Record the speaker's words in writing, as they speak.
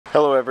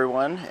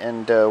everyone,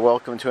 and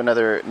welcome to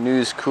another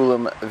News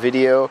Coolum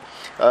video.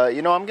 I'm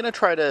going to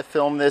try to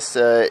film this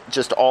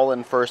just all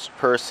in first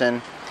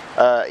person.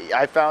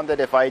 I found that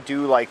if I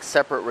do like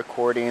separate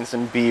recordings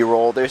and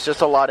B-roll, there's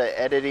just a lot of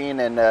editing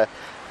and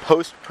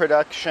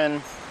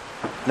post-production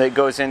that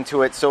goes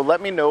into it. So let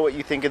me know what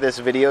you think of this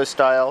video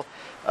style.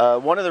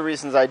 One of the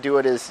reasons I do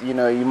it is, you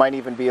might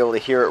even be able to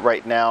hear it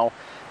right now.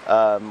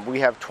 We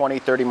have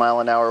 20-30 mile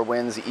an hour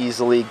winds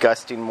easily,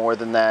 gusting more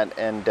than that,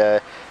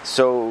 and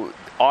so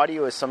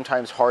audio is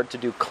sometimes hard to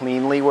do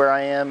cleanly where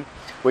I am,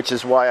 which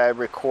is why I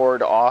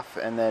record off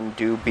and then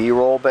do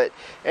B-roll. But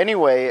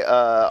anyway,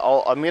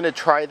 I'm going to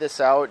try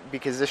this out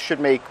because this should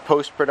make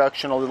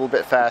post-production a little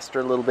bit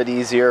faster, a little bit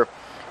easier,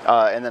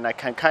 and then I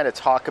can kind of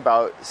talk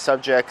about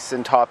subjects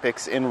and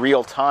topics in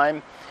real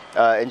time.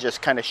 And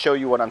just kind of show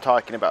you what I'm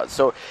talking about.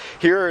 So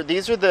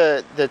these are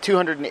the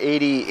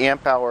 280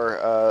 amp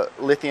hour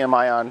lithium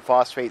ion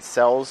phosphate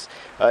cells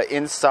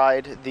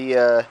inside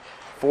the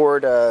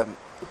Ford.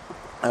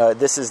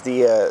 This is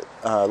the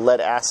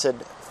lead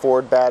acid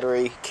Ford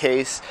battery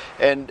case,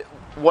 and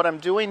what I'm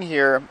doing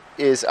here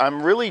is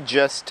I'm really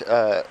just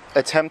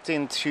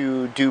attempting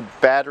to do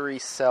battery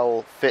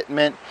cell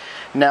fitment.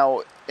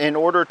 Now, in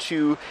order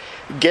to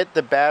get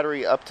the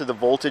battery up to the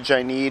voltage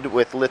I need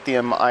with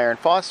lithium iron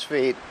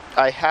phosphate,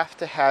 I have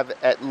to have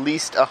at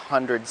least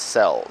 100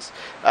 cells.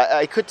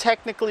 I could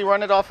technically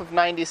run it off of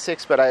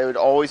 96, but I would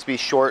always be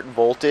short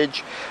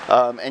voltage.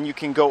 And you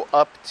can go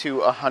up to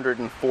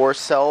 104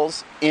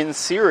 cells in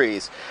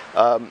series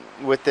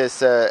with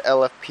this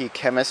LFP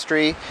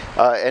chemistry,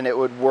 and it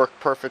would work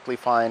perfectly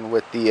fine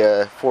with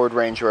the Ford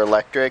Ranger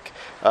Electric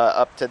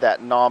up to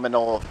that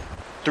nominal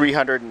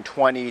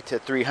 320 to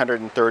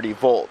 330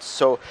 volts.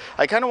 So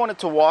I kind of wanted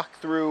to walk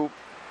through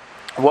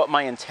what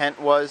my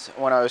intent was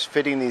when I was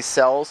fitting these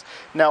cells.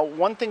 Now,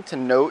 one thing to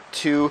note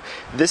too,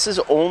 this is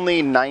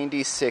only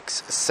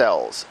 96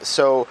 cells.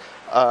 So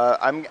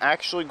I'm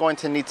actually going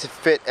to need to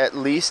fit at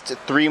least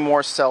 3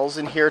 more cells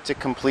in here to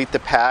complete the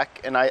pack,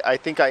 and I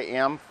think I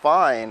am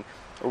fine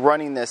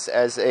running this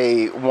as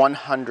a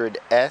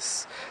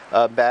 100S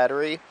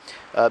battery.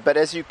 But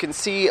as you can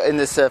see in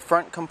this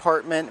front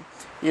compartment,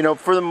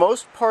 for the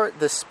most part,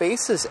 the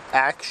space is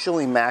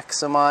actually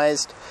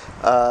maximized.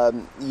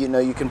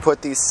 You can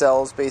put these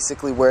cells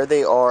basically where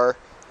they are,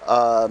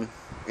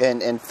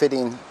 and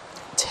fitting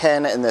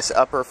 10 in this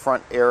upper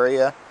front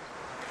area.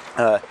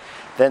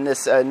 Then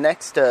this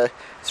next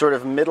sort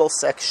of middle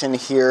section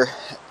here,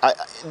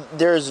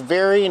 there's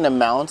varying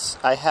amounts.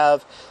 I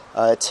have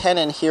 10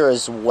 in here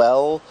as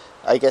well,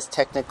 I guess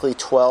technically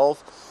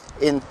 12.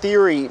 In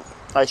theory,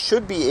 I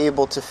should be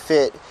able to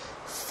fit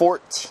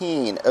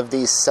 14 of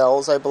these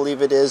cells, I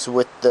believe it is,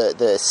 with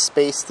the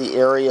space, the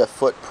area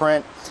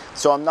footprint.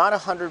 So I'm not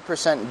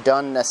 100%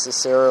 done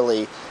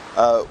necessarily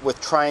with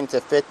trying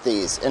to fit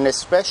these. And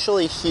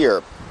especially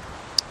here,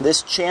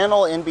 this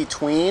channel in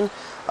between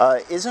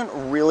isn't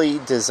really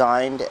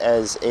designed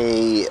as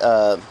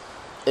an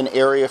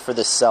area for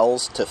the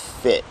cells to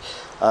fit.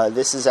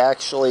 This is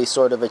actually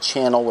sort of a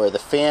channel where the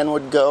fan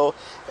would go,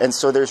 and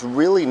so there's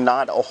really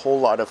not a whole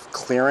lot of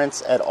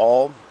clearance at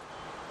all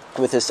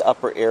with this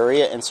upper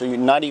area, and so you're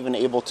not even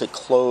able to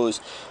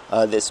close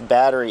this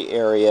battery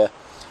area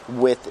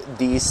with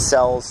these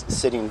cells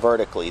sitting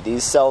vertically.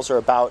 These cells are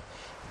about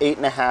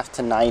 8.5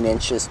 to 9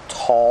 inches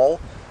tall,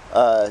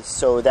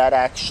 so that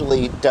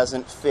actually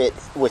doesn't fit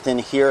within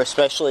here,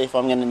 especially if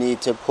I'm going to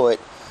need to put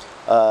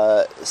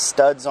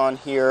studs on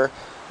here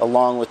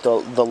along with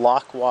the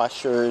lock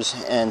washers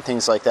and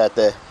things like that,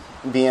 the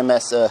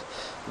BMS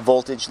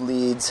voltage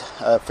leads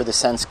for the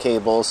sense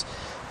cables,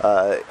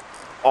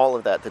 all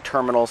of that, the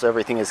terminals,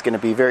 everything is going to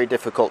be very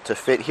difficult to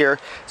fit here.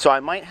 So I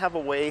might have a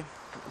way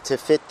to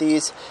fit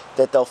these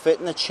that they'll fit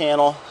in the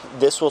channel.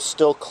 This will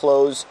still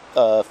close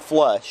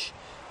flush,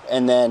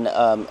 and then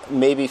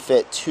maybe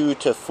fit 2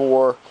 to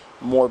 4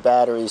 more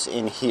batteries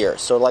in here.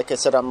 So like I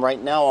said,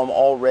 right now I'm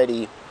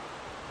already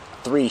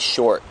 3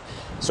 short.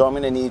 So I'm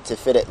going to need to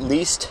fit at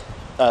least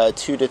 2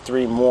 to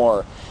 3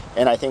 more,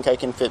 and I think I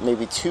can fit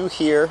maybe 2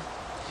 here.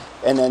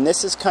 And then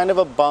this is kind of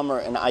a bummer,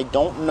 and I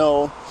don't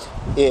know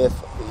if,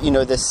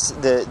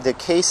 the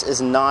case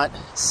is not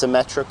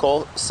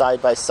symmetrical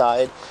side by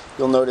side.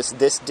 You'll notice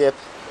this dip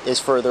is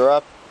further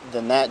up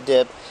than that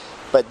dip,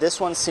 but this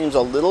one seems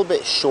a little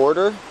bit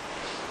shorter.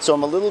 So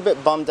I'm a little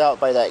bit bummed out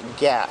by that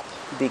gap,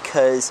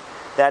 because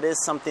that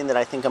is something that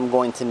I think I'm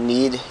going to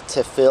need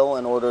to fill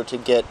in order to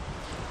get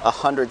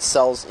 100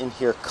 cells in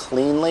here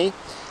cleanly.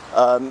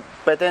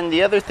 But then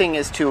the other thing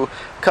is a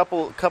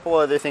couple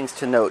other things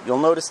to note. You'll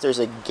notice there's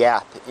a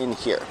gap in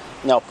here.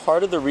 Now,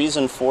 part of the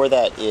reason for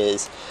that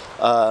is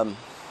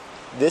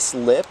this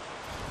lip.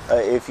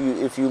 If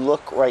you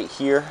look right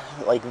here,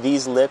 like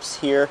these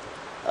lips here,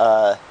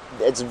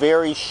 it's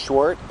very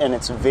short and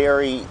it's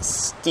very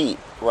steep,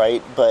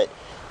 right? But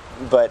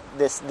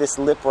this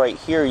lip right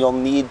here, you'll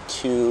need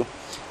to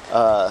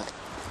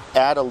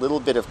add a little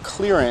bit of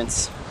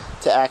clearance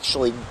to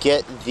actually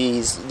get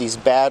these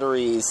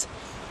batteries,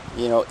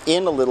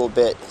 in a little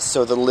bit,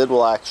 so the lid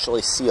will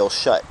actually seal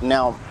shut.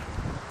 Now,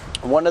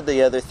 One of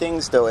the other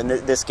things though, and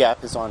this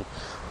gap is on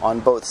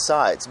both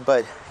sides,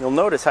 but you'll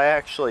notice I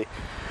actually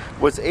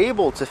was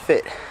able to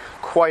fit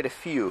quite a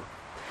few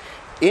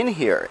in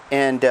here,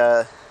 and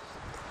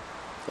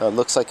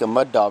looks like a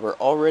mud dauber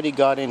already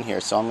got in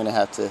here, so I'm going to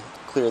have to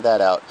clear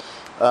that out.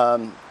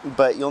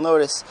 But you'll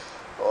notice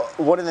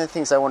one of the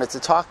things I wanted to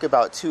talk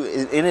about too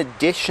is, in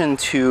addition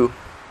to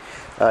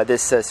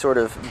this sort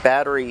of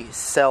battery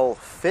cell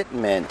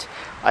fitment,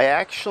 I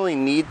actually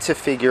need to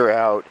figure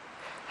out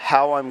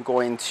how I'm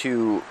going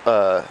to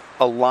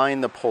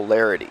align the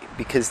polarity,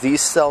 because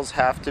these cells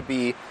have to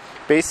be,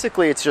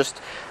 basically it's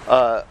just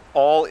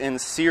all in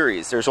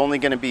series. There's not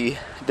going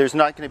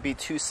to be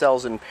two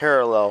cells in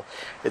parallel.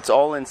 It's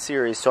all in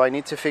series. So I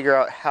need to figure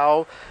out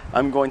how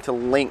I'm going to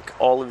link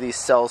all of these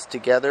cells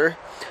together.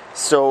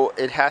 So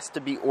it has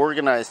to be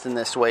organized in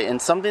this way.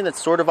 And something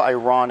that's sort of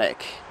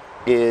ironic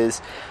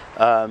is if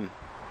I'm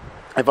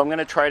going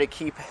to try to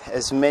keep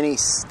as many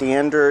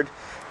standard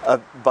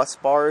bus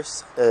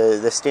bars,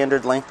 the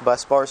standard length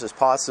bus bars as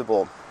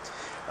possible,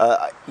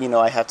 you know,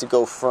 I have to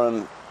go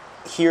from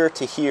here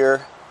to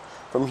here,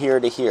 from here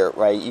to here,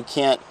 right? You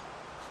can't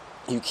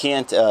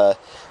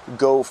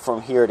go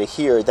from here to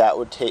here. That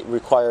would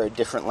require a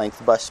different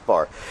length bus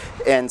bar.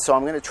 And so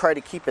I'm going to try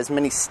to keep as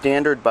many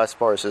standard bus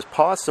bars as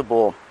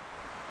possible,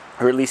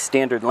 or at least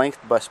standard length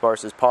bus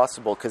bars as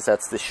possible, because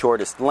that's the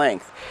shortest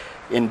length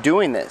in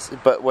doing this.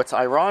 But what's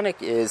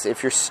ironic is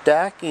if you're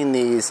stacking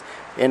these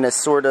in a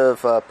sort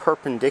of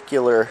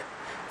perpendicular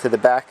to the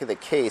back of the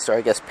case, or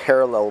I guess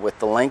parallel with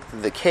the length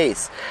of the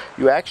case,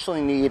 you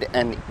actually need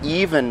an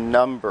even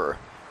number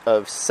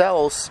of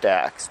cell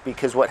stacks,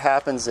 because what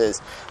happens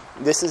is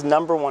this is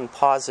number one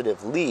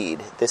positive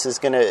lead. This is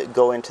going to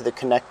go into the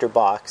connector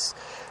box,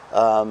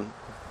 and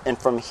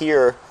from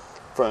here,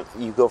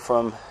 you go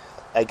from,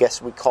 I guess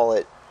we call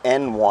it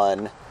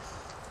N1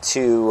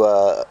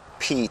 to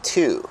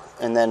P2,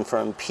 and then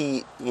from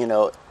N2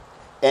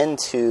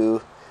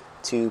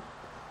 to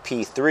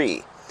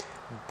P3.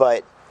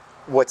 But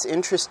what's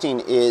interesting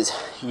is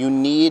you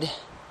need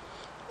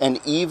an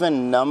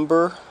even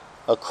number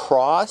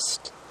across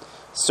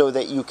so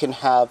that you can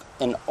have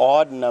an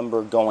odd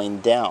number going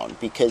down,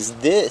 because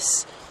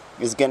this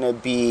is going to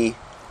be,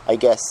 I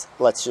guess,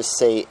 let's just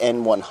say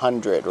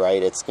N100,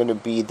 right? It's going to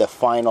be the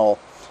final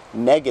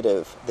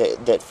negative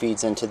that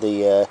feeds into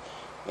the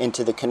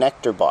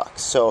connector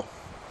box. So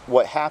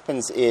what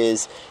happens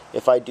is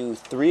if I do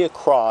 3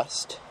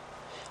 across,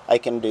 I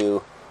can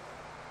do,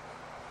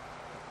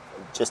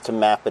 just to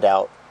map it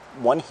out,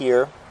 1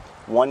 here,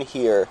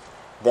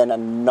 then a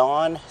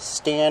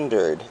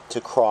non-standard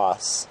to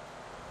cross,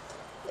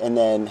 and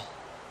then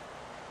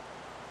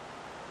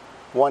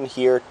 1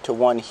 here to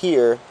 1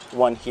 here,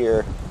 1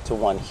 here to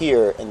 1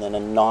 here, and then a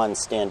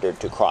non-standard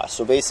to cross.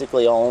 So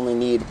basically I'll only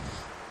need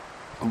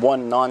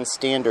 1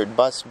 non-standard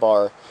bus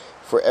bar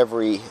for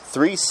every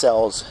 3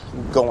 cells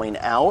going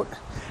out,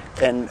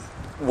 and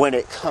when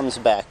it comes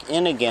back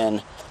in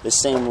again, the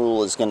same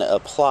rule is going to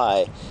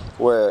apply,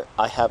 where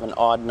I have an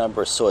odd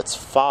number, so it's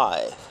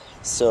 5.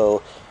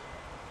 So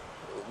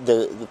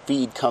the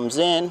feed comes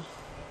in,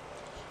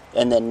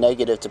 and then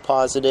negative to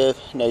positive,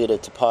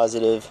 negative to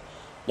positive,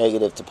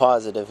 negative to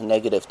positive,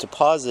 negative to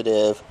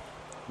positive,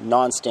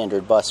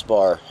 non-standard bus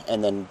bar,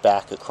 and then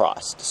back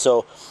across.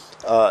 So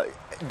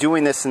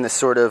doing this in this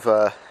sort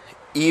of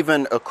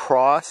even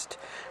across,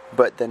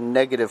 but the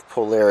negative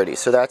polarity.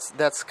 So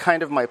that's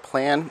kind of my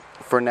plan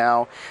for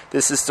now.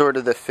 This is sort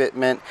of the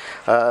fitment.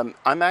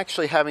 I'm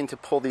actually having to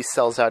pull these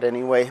cells out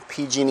anyway.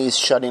 PG&E's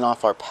shutting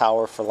off our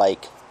power for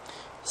like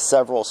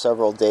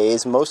several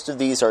days. Most of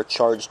these are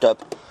charged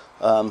up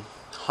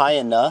high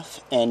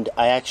enough, and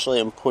I actually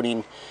am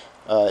putting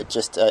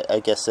just I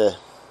guess a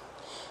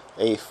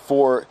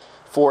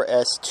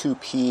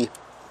 4S2P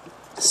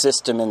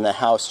system in the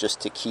house just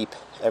to keep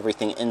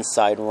everything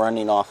inside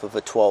running off of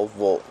a 12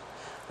 volt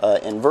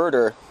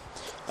inverter,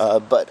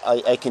 but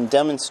I can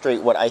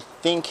demonstrate what I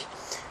think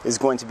is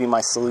going to be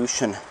my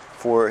solution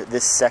for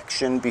this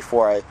section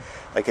before I,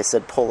 like I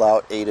said, pull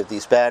out 8 of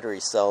these battery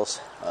cells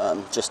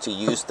just to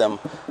use them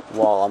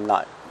while I'm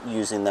not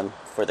using them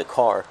for the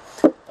car.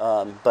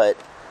 But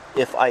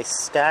if I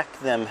stack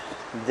them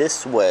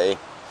this way,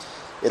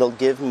 it'll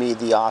give me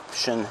the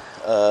option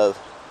of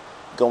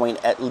going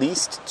at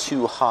least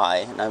 2 high,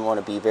 and I want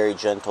to be very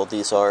gentle.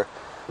 These are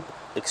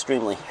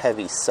extremely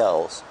heavy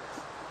cells.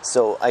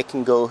 So I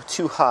can go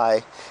 2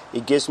 high.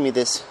 It gives me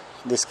this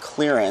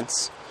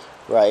clearance,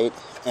 right?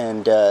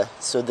 And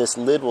so this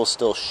lid will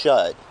still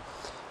shut.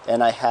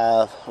 And I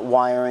have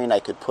wiring. I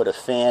could put a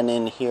fan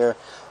in here,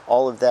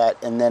 all of that.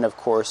 And then, of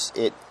course,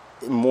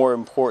 more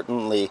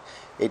importantly,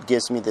 it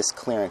gives me this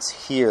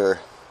clearance here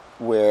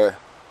where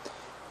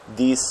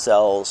these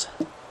cells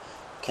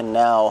can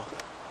now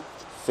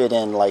fit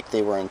in like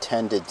they were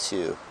intended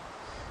to.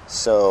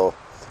 So,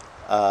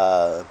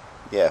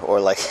 yeah, or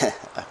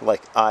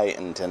like I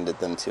intended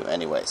them to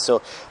anyway.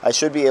 So I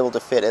should be able to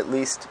fit at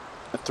least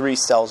 3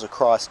 cells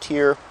across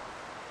here,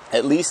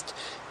 at least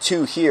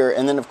 2 here,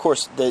 and then of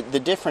course the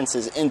difference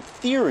is, in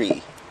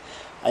theory,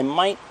 I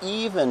might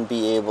even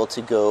be able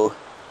to go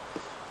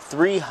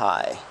 3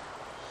 high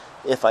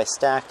if I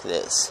stack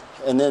this.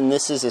 And then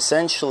this is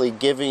essentially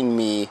giving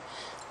me,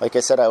 like I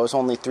said, I was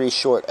only 3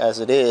 short as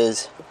it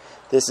is.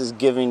 This is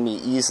giving me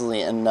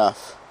easily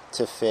enough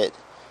to fit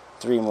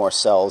 3 more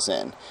cells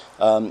in.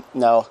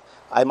 Now,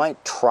 I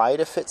might try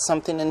to fit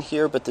something in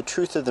here, but the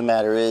truth of the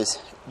matter is,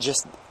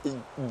 just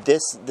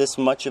this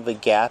much of a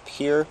gap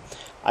here,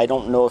 I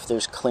don't know if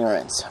there's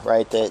clearance,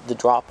 right? The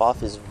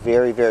drop-off is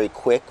very, very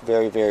quick,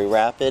 very, very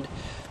rapid,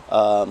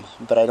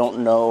 but I don't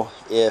know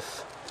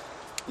if,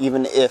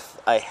 even if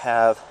I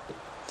have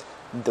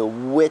the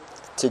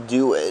width to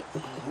do it,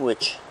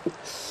 which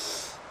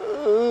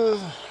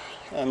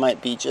I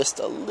might be just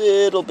a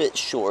little bit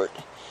short.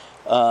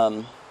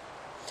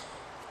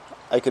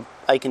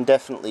 I can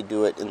definitely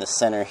do it in the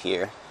center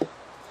here,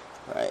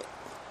 right?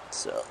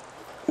 So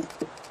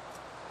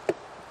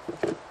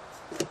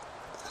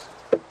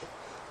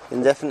I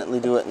can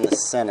definitely do it in the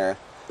center.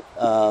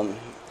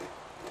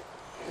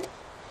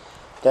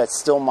 That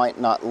still might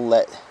not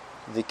let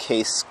the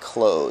case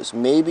close.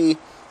 Maybe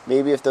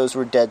if those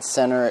were dead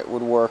center it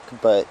would work,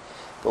 but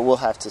we'll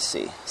have to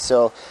see.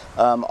 So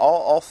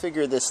I'll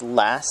figure this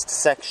last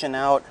section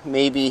out.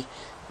 Maybe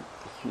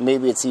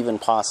it's even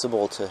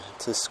possible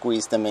to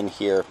squeeze them in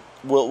here.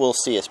 We'll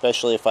see,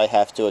 especially if I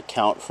have to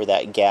account for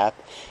that gap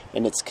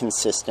and it's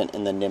consistent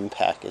in the NIM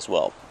pack as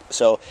well.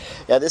 So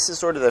yeah, this is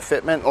sort of the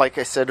fitment. Like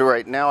I said,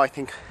 right now I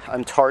think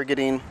I'm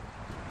targeting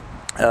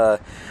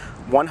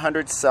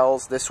 100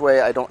 cells. This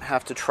way I don't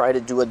have to try to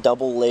do a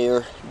double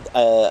layer.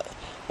 I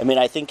mean,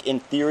 I think in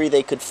theory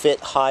they could fit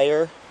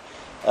higher,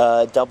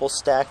 double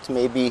stacked,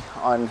 maybe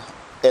on,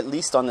 at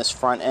least on this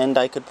front end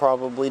I could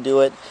probably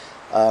do it.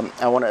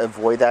 I want to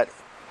avoid that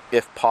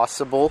if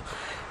possible,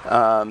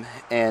 but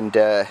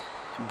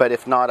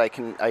if not, I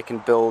can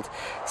build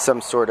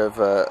some sort of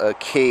a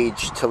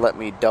cage to let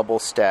me double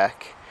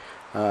stack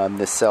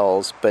the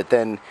cells. But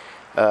then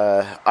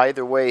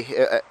either way,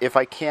 if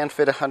I can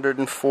fit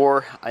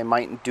 104, I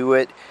might do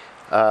it.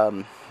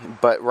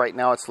 But right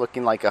now it's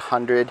looking like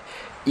 100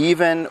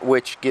 even,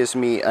 which gives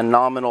me a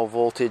nominal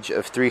voltage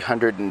of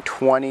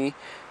 320.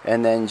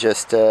 And then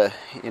just you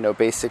know,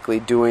 basically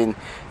doing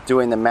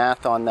the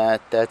math on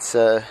that, that's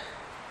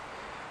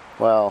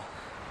well,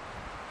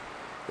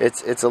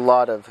 it's a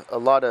lot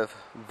of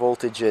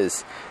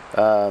voltages.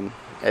 I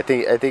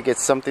think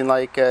it's something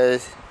like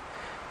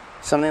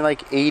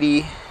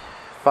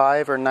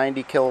 85 or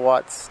 90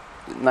 kilowatts,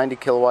 90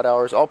 kilowatt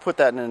hours. I'll put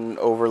that in an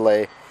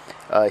overlay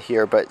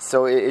here, but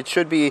so it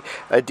should be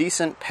a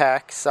decent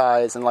pack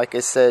size. And like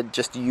I said,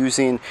 just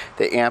using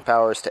the amp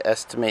hours to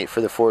estimate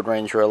for the Ford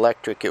Ranger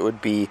Electric, it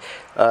would be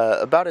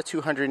about a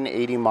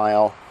 280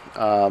 mile,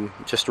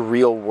 just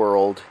real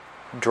world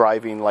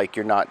driving, like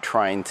you're not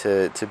trying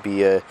to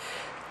be a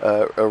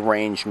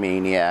range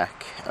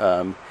maniac.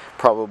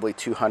 Probably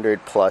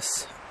 200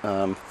 plus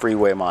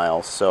freeway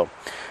miles. So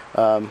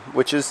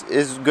which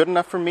is good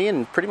enough for me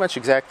and pretty much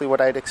exactly what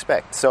I'd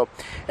expect. So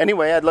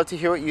anyway, I'd love to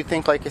hear what you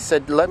think. Like I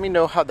said, let me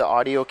know how the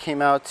audio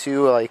came out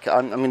too. Like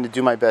I'm going to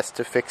do my best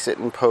to fix it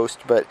in post,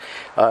 but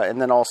and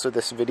then also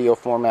this video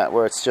format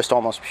where it's just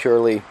almost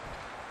purely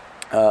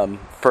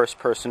first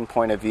person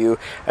point of view.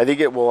 I think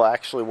it will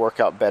actually work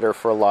out better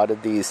for a lot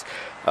of these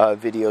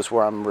videos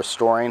where I'm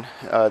restoring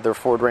the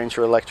Ford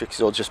Ranger Electrics.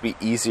 It'll just be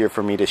easier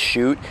for me to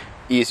shoot,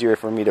 easier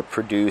for me to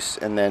produce,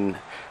 and then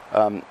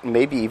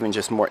maybe even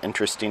just more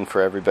interesting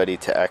for everybody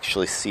to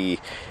actually see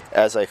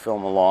as I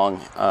film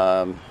along,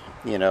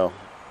 you know.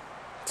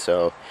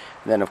 So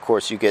then of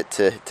course you get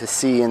to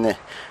see in the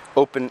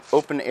open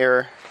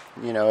air.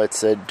 You know,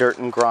 it's a dirt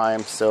and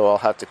grime, so I'll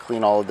have to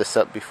clean all of this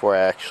up before I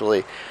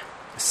actually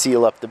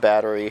seal up the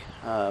battery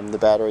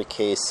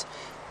case.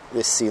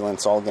 This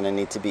sealant's all going to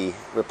need to be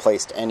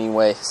replaced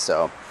anyway.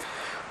 So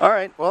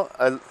alright, well,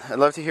 I'd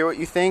love to hear what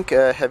you think.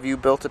 Have you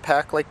built a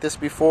pack like this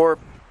before?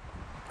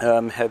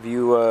 Have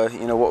you,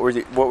 you know, what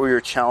were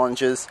your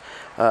challenges?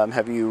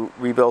 Have you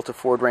rebuilt a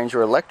Ford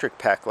Ranger Electric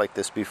pack like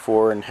this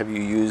before, and have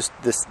you used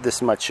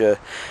this much, you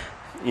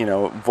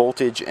know,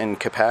 voltage and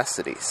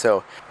capacity?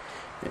 So,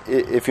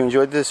 if you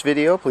enjoyed this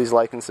video, please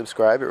like and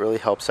subscribe. It really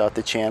helps out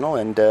the channel,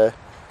 and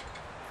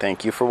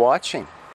thank you for watching.